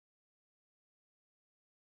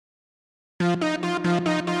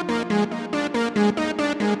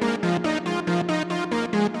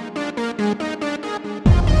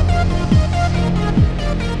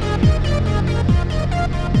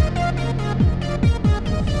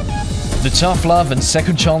The Tough Love and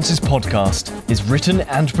Second Chances podcast is written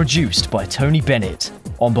and produced by Tony Bennett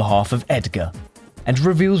on behalf of Edgar and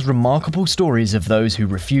reveals remarkable stories of those who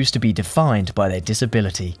refuse to be defined by their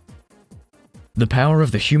disability. The power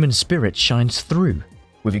of the human spirit shines through,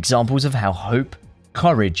 with examples of how hope,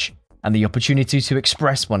 courage, and the opportunity to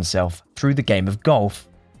express oneself through the game of golf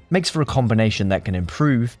makes for a combination that can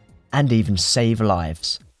improve and even save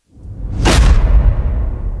lives.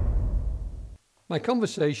 My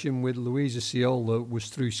conversation with Louisa Ciola was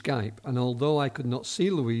through Skype, and although I could not see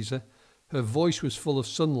Louisa, her voice was full of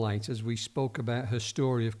sunlight as we spoke about her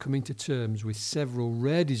story of coming to terms with several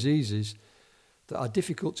rare diseases that are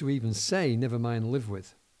difficult to even say, never mind live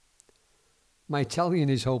with. My Italian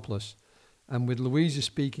is hopeless, and with Louisa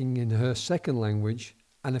speaking in her second language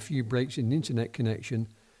and a few breaks in the internet connection,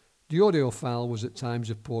 the audio file was at times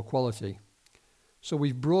of poor quality. So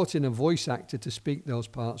we've brought in a voice actor to speak those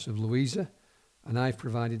parts of Louisa, and I've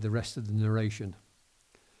provided the rest of the narration.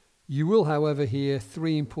 You will, however, hear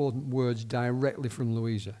three important words directly from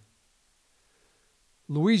Louisa.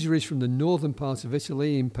 Louisa is from the northern part of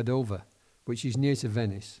Italy in Padova, which is near to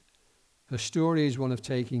Venice. Her story is one of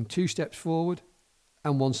taking 2 steps forward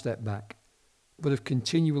and 1 step back, but of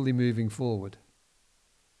continually moving forward.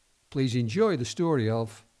 Please enjoy the story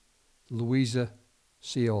of Louisa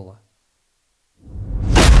Ciola.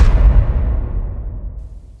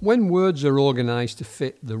 When words are organised to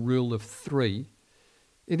fit the rule of 3,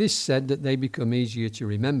 it is said that they become easier to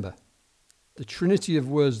remember. The trinity of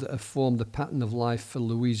words that have formed the pattern of life for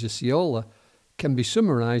Louisa Ciola can be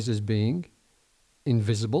summarised as being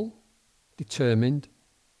invisible, determined,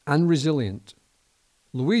 and resilient.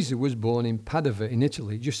 Louisa was born in Padova in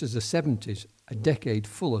Italy just as the 70s, a decade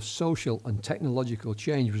full of social and technological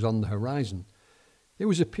change, was on the horizon. It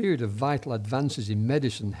was a period of vital advances in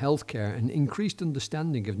medicine, healthcare, and increased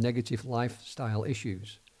understanding of negative lifestyle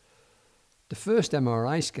issues. The first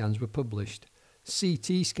MRI scans were published,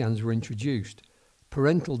 CT scans were introduced,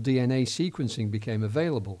 parental DNA sequencing became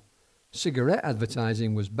available, cigarette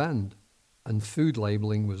advertising was banned, and food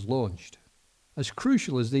labelling was launched. As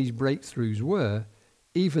crucial as these breakthroughs were,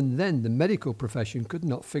 even then the medical profession could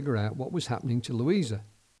not figure out what was happening to Louisa.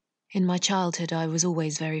 In my childhood, I was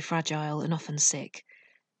always very fragile and often sick,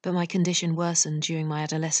 but my condition worsened during my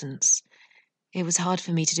adolescence. It was hard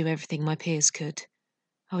for me to do everything my peers could.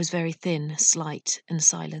 I was very thin, slight, and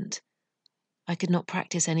silent. I could not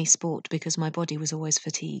practice any sport because my body was always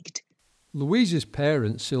fatigued. Louisa's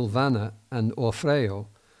parents, Silvana and Orfeo,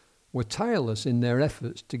 were tireless in their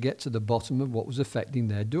efforts to get to the bottom of what was affecting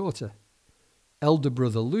their daughter. Elder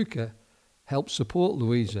brother Luca helped support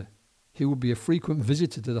Louisa. He would be a frequent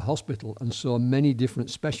visitor to the hospital and saw many different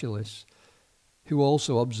specialists who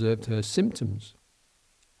also observed her symptoms.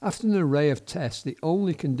 After an array of tests, the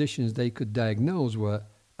only conditions they could diagnose were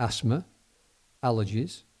asthma,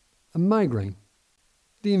 allergies, and migraine.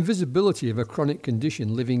 The invisibility of a chronic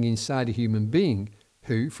condition living inside a human being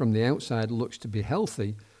who, from the outside, looks to be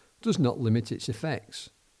healthy, does not limit its effects.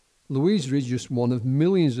 Louisa is just one of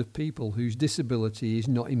millions of people whose disability is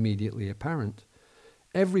not immediately apparent.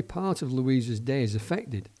 Every part of Louisa's day is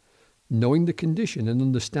affected. Knowing the condition and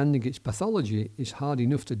understanding its pathology is hard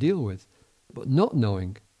enough to deal with, but not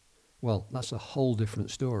knowing, well, that's a whole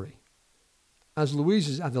different story. As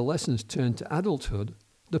Louisa's adolescence turned to adulthood,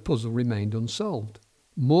 the puzzle remained unsolved.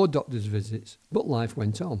 More doctor's visits, but life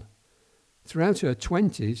went on. Throughout her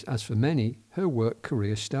 20s, as for many, her work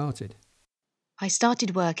career started. I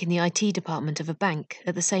started work in the IT department of a bank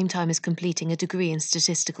at the same time as completing a degree in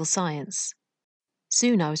statistical science.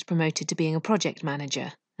 Soon I was promoted to being a project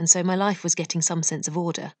manager, and so my life was getting some sense of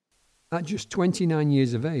order. At just 29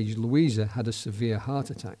 years of age, Louisa had a severe heart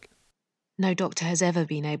attack. No doctor has ever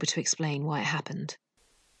been able to explain why it happened.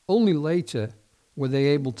 Only later were they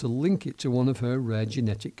able to link it to one of her rare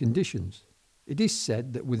genetic conditions. It is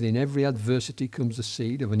said that within every adversity comes the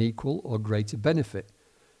seed of an equal or greater benefit,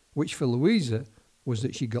 which for Louisa was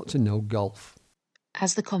that she got to know golf.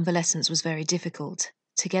 As the convalescence was very difficult,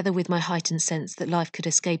 together with my heightened sense that life could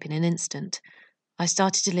escape in an instant, I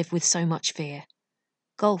started to live with so much fear.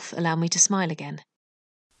 Golf allowed me to smile again.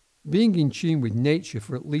 Being in tune with nature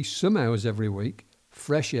for at least some hours every week,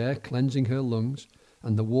 fresh air cleansing her lungs,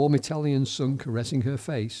 and the warm Italian sun caressing her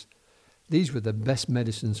face, these were the best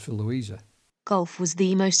medicines for Louisa. Golf was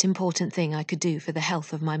the most important thing I could do for the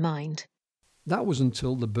health of my mind. That was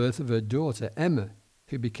until the birth of her daughter, Emma,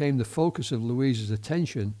 who became the focus of Louisa's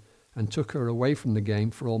attention and took her away from the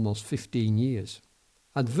game for almost 15 years.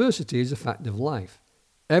 Adversity is a fact of life.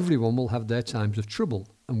 Everyone will have their times of trouble,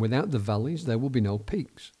 and without the valleys there will be no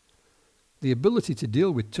peaks. The ability to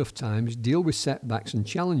deal with tough times, deal with setbacks and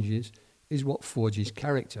challenges, is what forges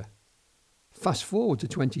character. Fast forward to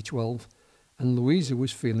 2012, and Louisa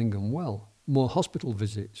was feeling unwell. More hospital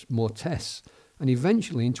visits, more tests, and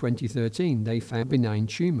eventually in 2013 they found a benign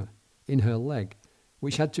tumour in her leg,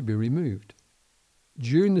 which had to be removed.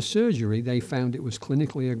 During the surgery they found it was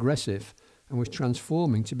clinically aggressive and was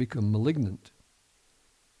transforming to become malignant.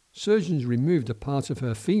 Surgeons removed a part of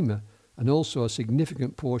her femur and also a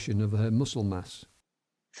significant portion of her muscle mass.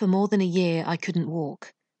 For more than a year I couldn't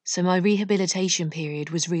walk, so my rehabilitation period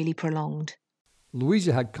was really prolonged.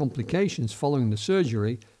 Louisa had complications following the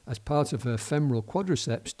surgery as part of her femoral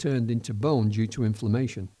quadriceps turned into bone due to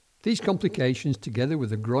inflammation. These complications, together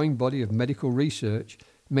with a growing body of medical research,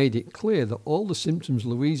 made it clear that all the symptoms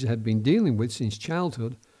Louisa had been dealing with since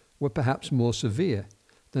childhood were perhaps more severe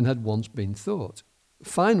than had once been thought.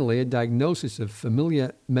 Finally, a diagnosis of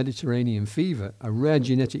familiar Mediterranean fever, a rare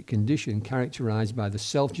genetic condition characterized by the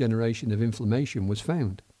self-generation of inflammation, was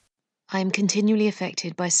found. I am continually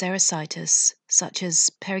affected by serositis, such as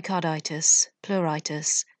pericarditis,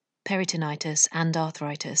 pleuritis, peritonitis, and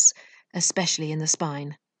arthritis, especially in the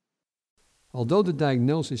spine. Although the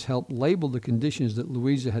diagnosis helped label the conditions that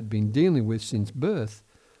Louisa had been dealing with since birth,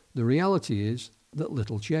 the reality is that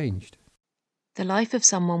little changed. The life of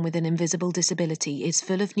someone with an invisible disability is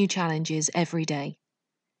full of new challenges every day.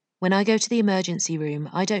 When I go to the emergency room,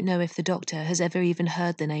 I don't know if the doctor has ever even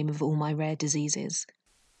heard the name of all my rare diseases.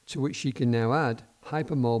 To which she can now add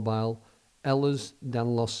hypermobile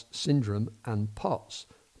Ehlers-Danlos syndrome and POTS,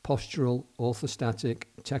 postural orthostatic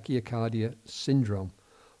tachycardia syndrome.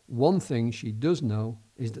 One thing she does know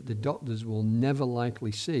is that the doctors will never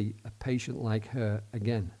likely see a patient like her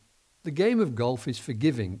again. The game of golf is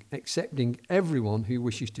forgiving, accepting everyone who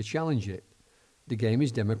wishes to challenge it. The game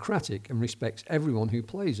is democratic and respects everyone who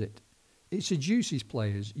plays it. It seduces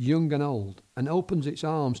players, young and old, and opens its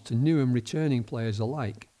arms to new and returning players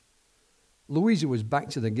alike. Louisa was back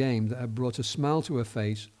to the game that had brought a smile to her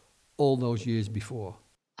face all those years before.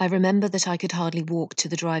 I remember that I could hardly walk to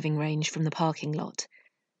the driving range from the parking lot,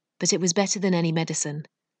 but it was better than any medicine.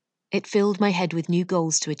 It filled my head with new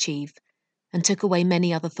goals to achieve and took away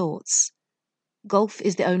many other thoughts. Golf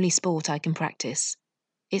is the only sport I can practice.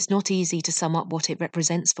 It's not easy to sum up what it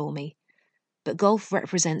represents for me, but golf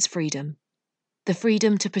represents freedom. The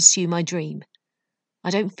freedom to pursue my dream. I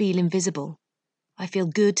don't feel invisible. I feel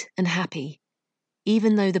good and happy.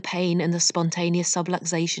 Even though the pain and the spontaneous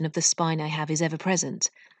subluxation of the spine I have is ever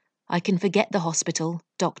present, I can forget the hospital,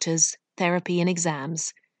 doctors, therapy and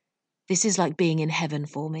exams. This is like being in heaven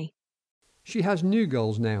for me. She has new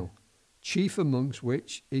goals now, chief amongst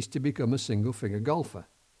which is to become a single-figure golfer.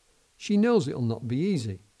 She knows it'll not be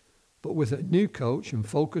easy, but with a new coach and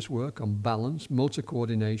focused work on balance, motor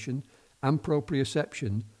coordination and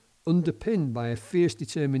proprioception, underpinned by a fierce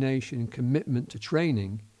determination and commitment to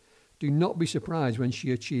training, do not be surprised when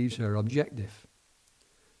she achieves her objective.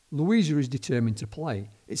 Louisa is determined to play.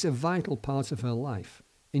 It's a vital part of her life.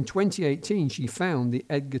 In 2018, she found the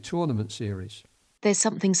Edgar Tournament Series. There's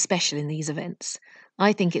something special in these events.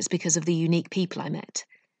 I think it's because of the unique people I met.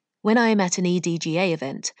 When I am at an EDGA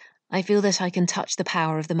event, I feel that I can touch the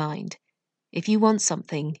power of the mind. If you want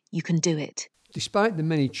something, you can do it. Despite the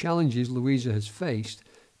many challenges Louisa has faced,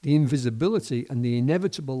 the invisibility and the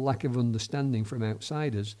inevitable lack of understanding from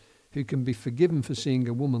outsiders who can be forgiven for seeing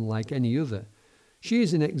a woman like any other, she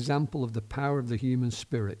is an example of the power of the human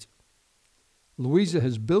spirit. Louisa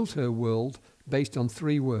has built her world based on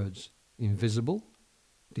 3 words: invisible,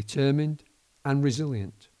 determined, and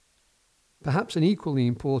resilient. Perhaps an equally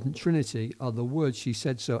important trinity are the words she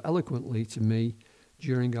said so eloquently to me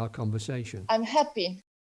during our conversation. I'm happy.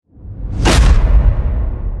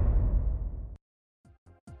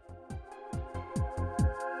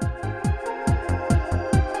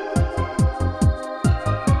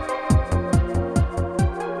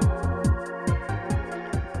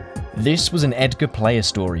 This was an Edgar player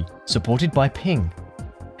story, supported by Ping,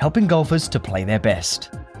 helping golfers to play their best.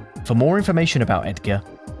 For more information about Edgar,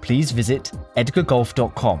 please visit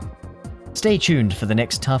edgargolf.com. Stay tuned for the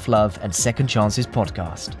next Tough Love and Second Chances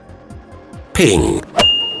podcast. Ping.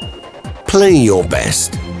 Play your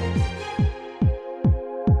best.